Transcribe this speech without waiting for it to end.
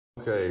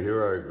Okay,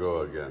 here I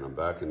go again. I'm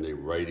back in the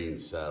writing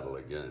saddle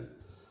again.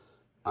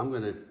 I'm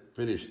going to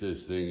finish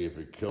this thing if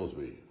it kills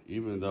me,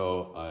 even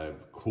though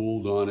I've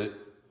cooled on it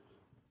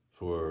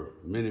for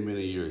many,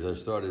 many years. I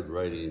started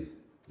writing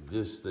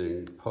this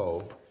thing,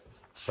 Poe,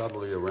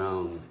 probably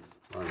around,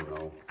 I don't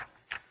know,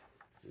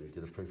 let me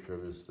get a picture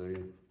of this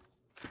thing.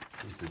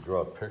 I used to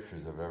draw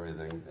pictures of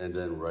everything and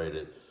then write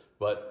it.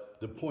 But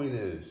the point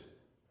is,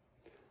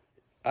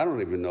 I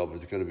don't even know if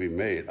it's going to be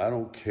made. I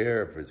don't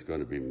care if it's going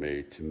to be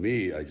made. To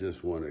me, I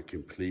just want to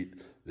complete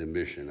the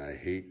mission. I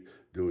hate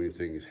doing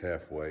things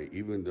halfway,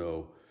 even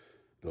though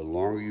the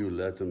longer you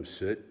let them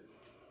sit,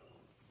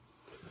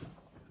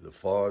 the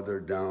farther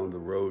down the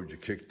road you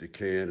kick the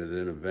can, and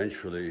then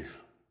eventually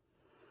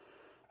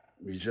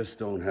you just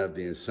don't have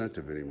the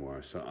incentive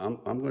anymore. So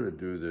I'm going to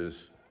do this,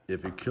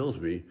 if it kills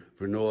me,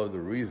 for no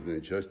other reason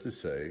than just to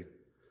say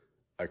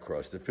I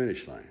crossed the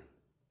finish line.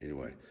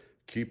 Anyway,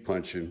 keep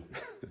punching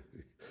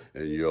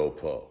and yo,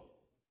 Poe.